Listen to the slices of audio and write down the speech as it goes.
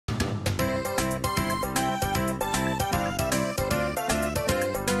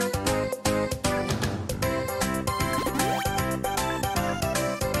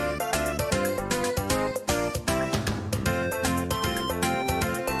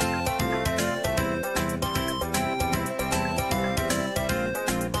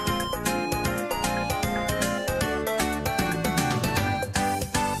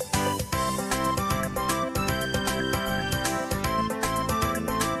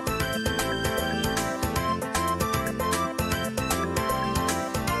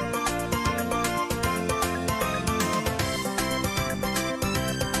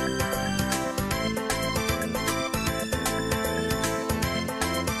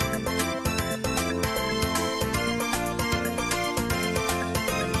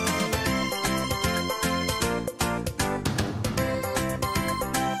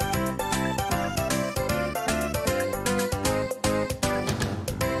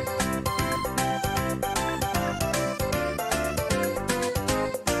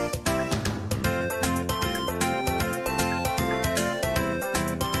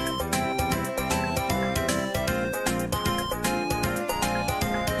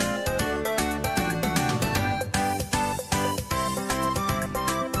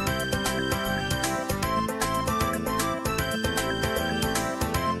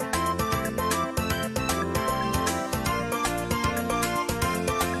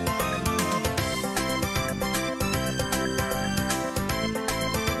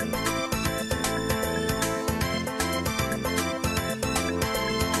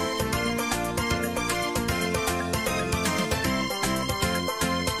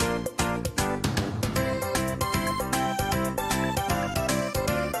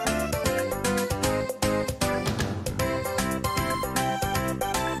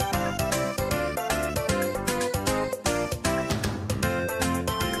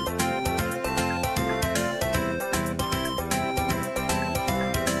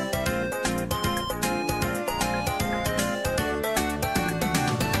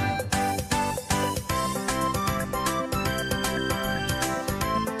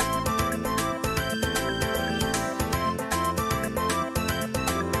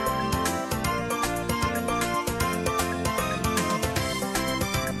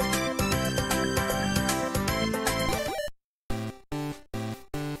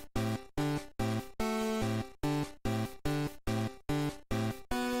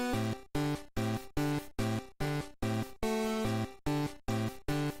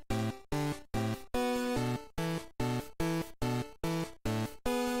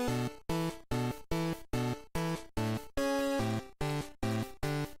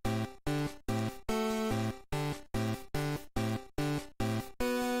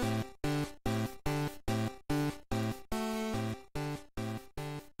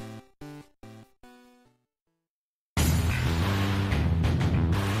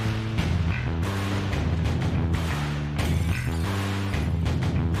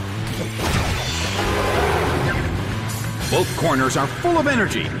Both corners are full of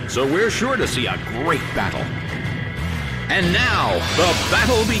energy, so we're sure to see a great battle. And now, the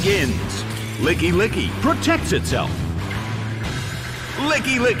battle begins. Lickilicky protects itself.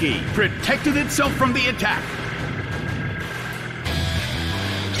 Lickilicky protected itself from the attack.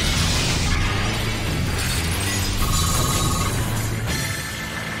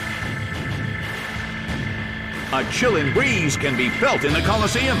 A chilling breeze can be felt in the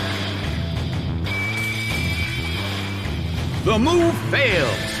Colosseum. The move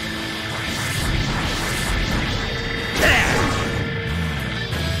fails.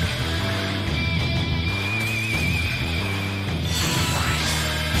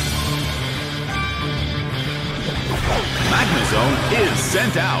 Magnezone is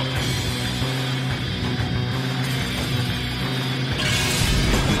sent out.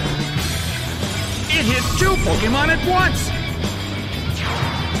 It hit two Pokémon at once!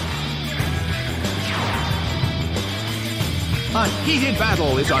 A heated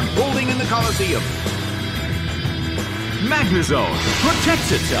battle is unfolding in the Colosseum. Magnezone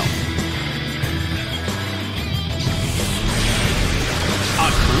protects itself. A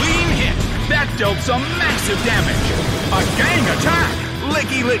clean hit! That dealt some massive damage! A gang attack!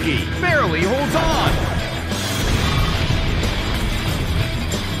 Lickilicky barely holds on!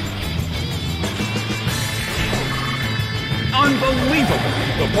 Unbelievable!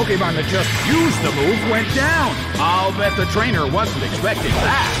 The Pokemon that just used the move went down! I'll bet the trainer wasn't expecting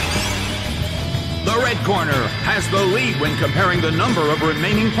that! The red corner has the lead when comparing the number of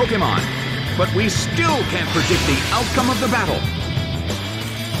remaining Pokemon, but we still can't predict the outcome of the battle.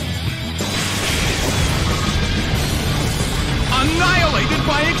 Annihilated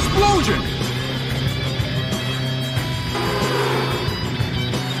by explosion!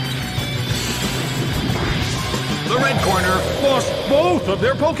 The red corner lost both of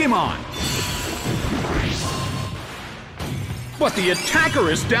their Pokémon. But the attacker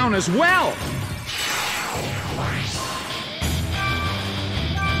is down as well.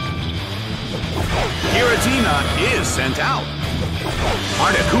 Giratina is sent out.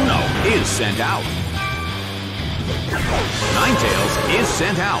 Articuno is sent out. Ninetales is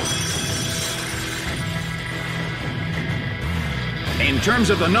sent out. In terms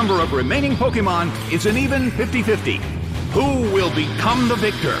of the number of remaining Pokémon, it's an even 50-50. Who will become the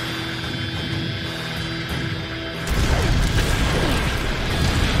victor?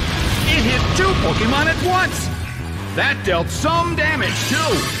 It hit two Pokémon at once! That dealt some damage,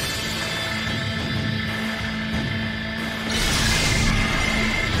 too!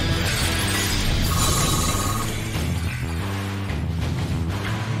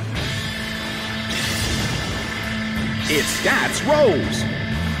 Its stats rose.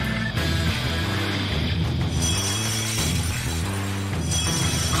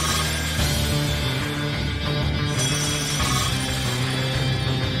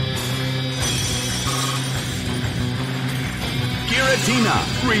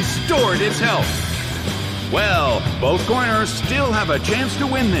 Giratina restored its health. Well, both corners still have a chance to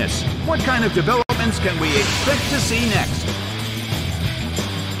win this. What kind of developments can we expect to see next?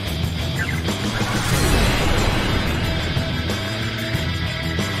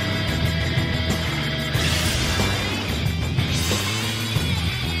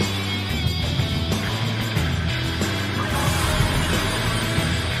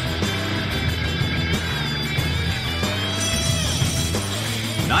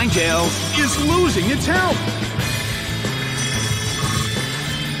 Ninetales is losing its health.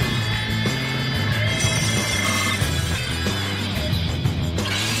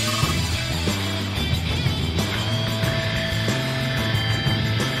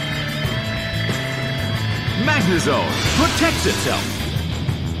 Magnezone protects itself.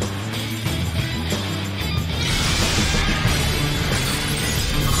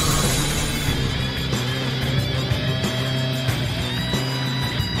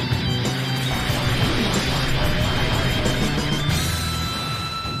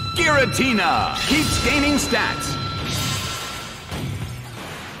 Giratina keeps gaining stats.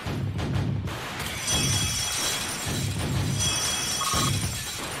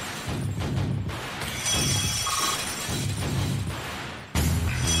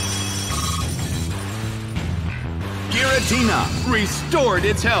 Giratina restored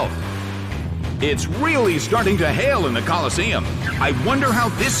its health. It's really starting to hail in the Colosseum. I wonder how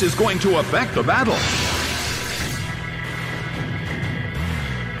this is going to affect the battle.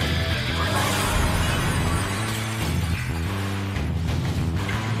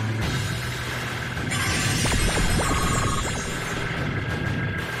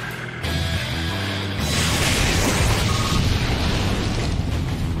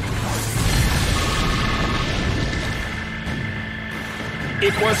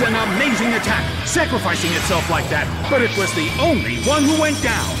 It was an amazing attack, sacrificing itself like that, but it was the only one who went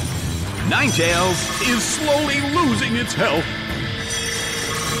down. Ninetales is slowly losing its health.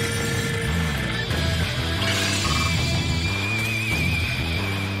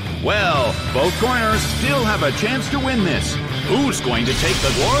 Well, both corners still have a chance to win this. Who's going to take the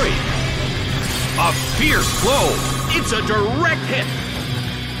glory? A fierce blow. It's a direct hit.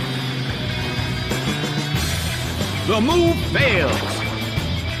 The move fails.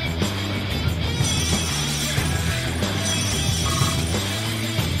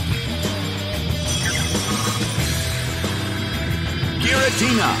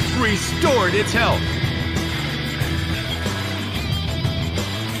 Giratina restored its health.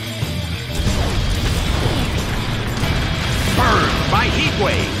 Burned by Heat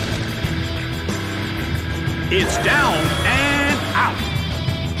Wave. It's down and out.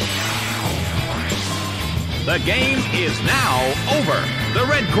 The game is now over. The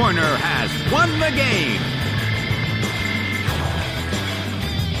red corner has won the game.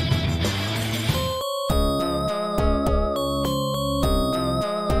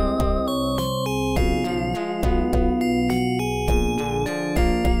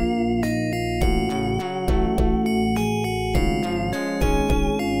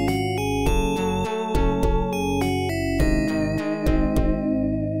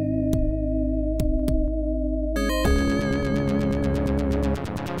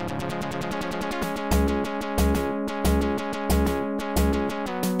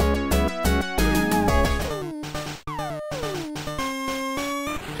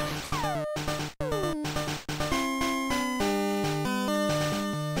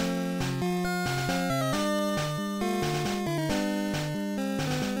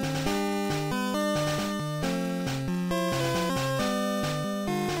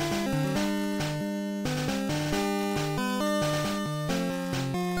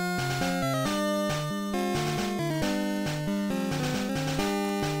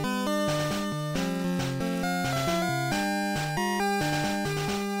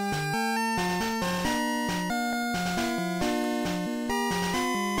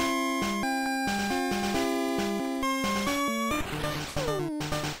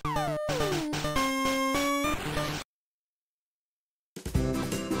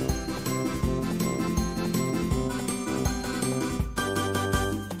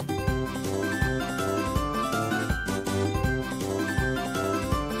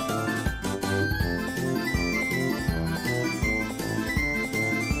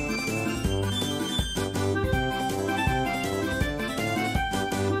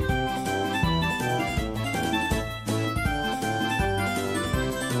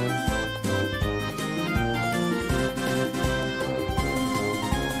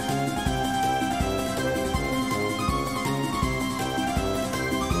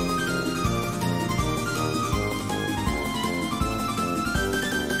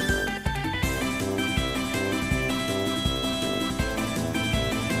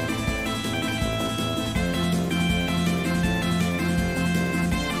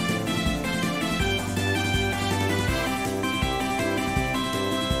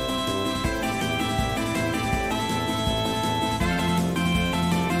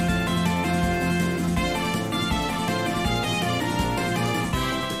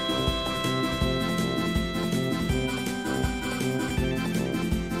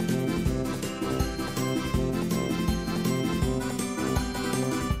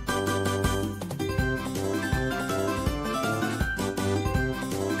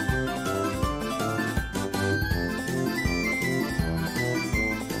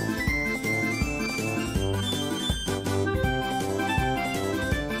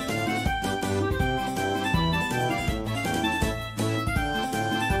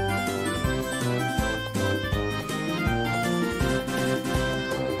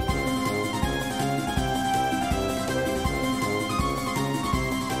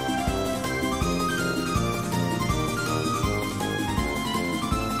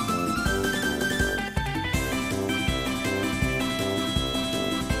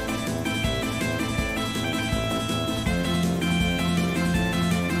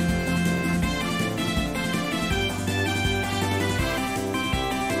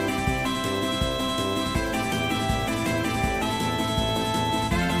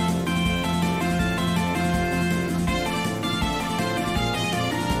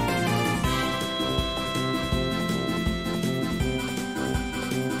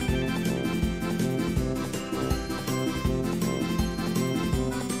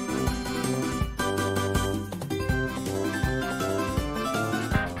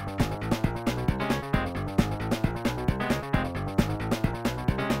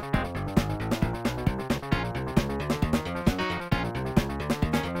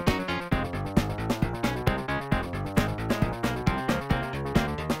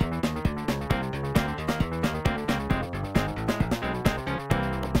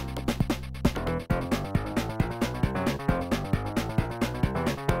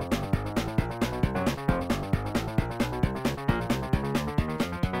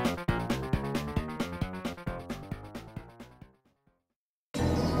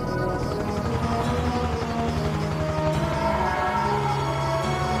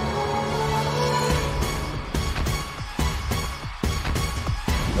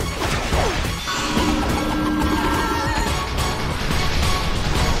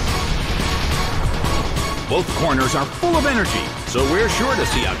 Both corners are full of energy, so we're sure to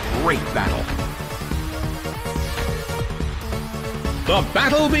see a great battle. The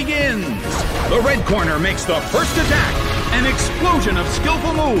battle begins! The red corner makes the first attack, an explosion of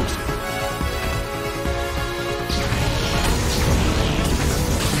skillful moves.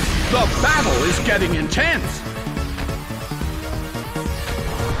 The battle is getting intense!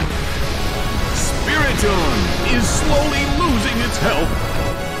 Spiritomb is slowly losing its health.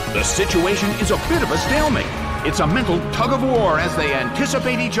 The situation is a bit of a stalemate. It's a mental tug-of-war as they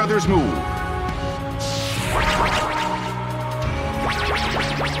anticipate each other's move.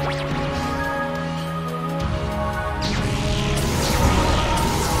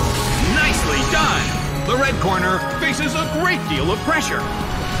 Nicely done! The red corner faces a great deal of pressure.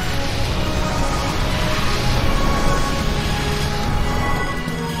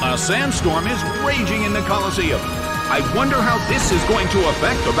 A sandstorm is raging in the Colosseum. I wonder how this is going to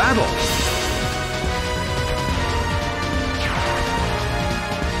affect the battle.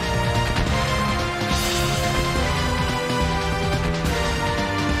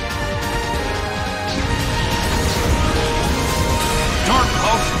 Dark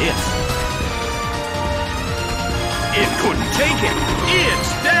Pulse hits. It couldn't take it.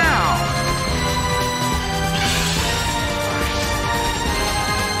 It's down.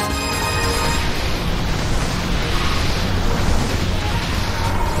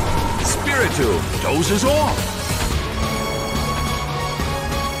 Spiritomb dozes off.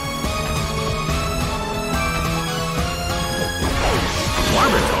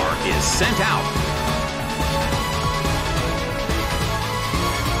 Larvitar is sent out.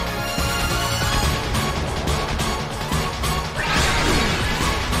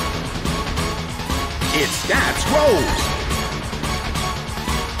 Its stats rose.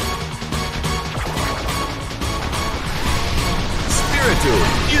 Spiritomb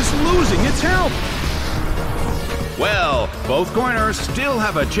is losing its health. Well, both corners still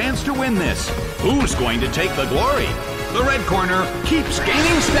have a chance to win this. Who's going to take the glory? The red corner keeps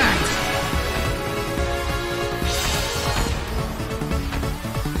gaining stats.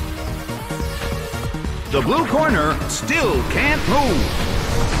 The blue corner still can't move.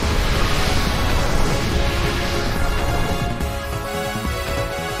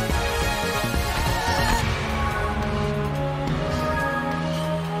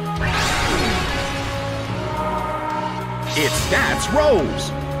 Its stats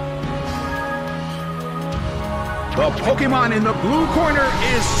rose. The Pokémon in the blue corner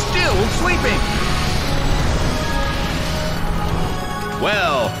is still sleeping.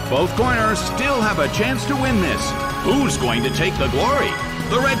 Well, both corners still have a chance to win this. Who's going to take the glory?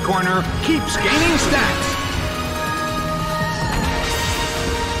 The red corner keeps gaining stats.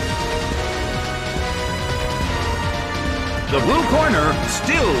 The blue corner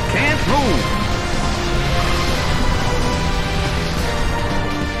still can't move.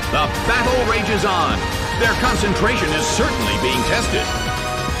 The battle rages on. Their concentration is certainly being tested.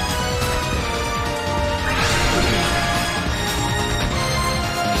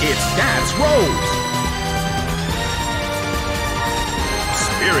 Its stats rose.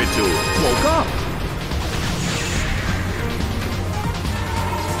 Spiritomb woke up.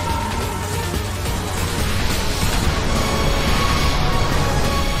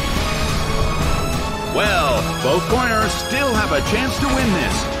 Well, both corners still have a chance to win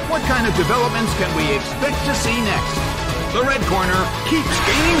this. What kind of developments can we expect to see next? The red corner keeps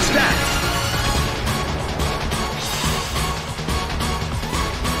gaining stats.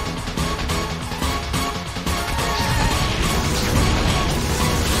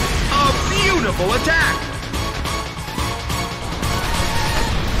 A beautiful attack!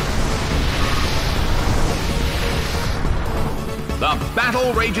 The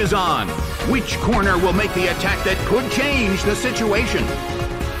battle rages on. Which corner will make the attack that could change the situation?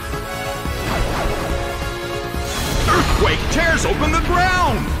 Earthquake tears open the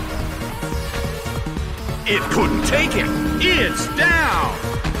ground! It couldn't take it! It's down!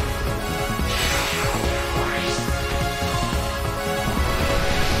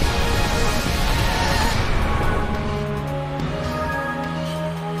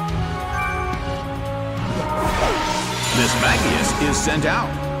 Mismagius is sent out.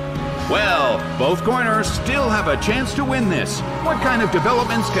 Well, both corners still have a chance to win this. What kind of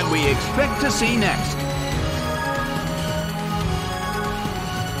developments can we expect to see next?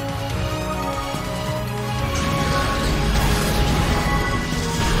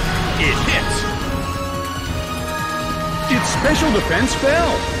 It hits. Its special defense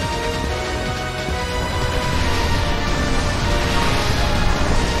fell.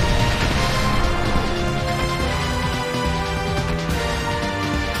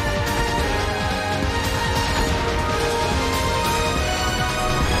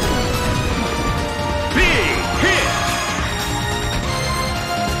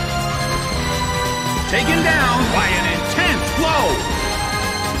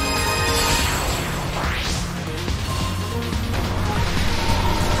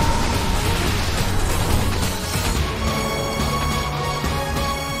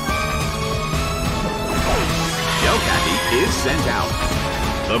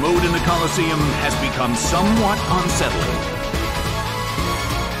 The mood in the Colosseum has become somewhat unsettling.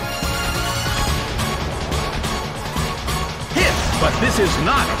 Hit, but this is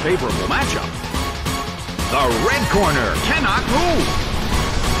not a favorable matchup. The red corner cannot move.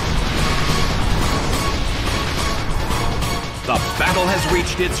 The battle has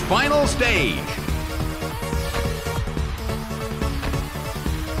reached its final stage.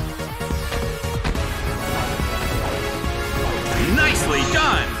 Nicely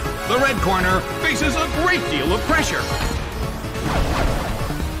done! The red corner faces a great deal of pressure.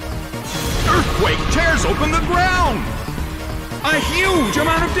 Earthquake tears open the ground! A huge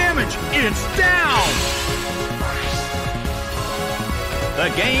amount of damage! It's down!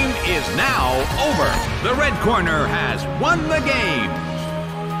 The game is now over. The red corner has won the game.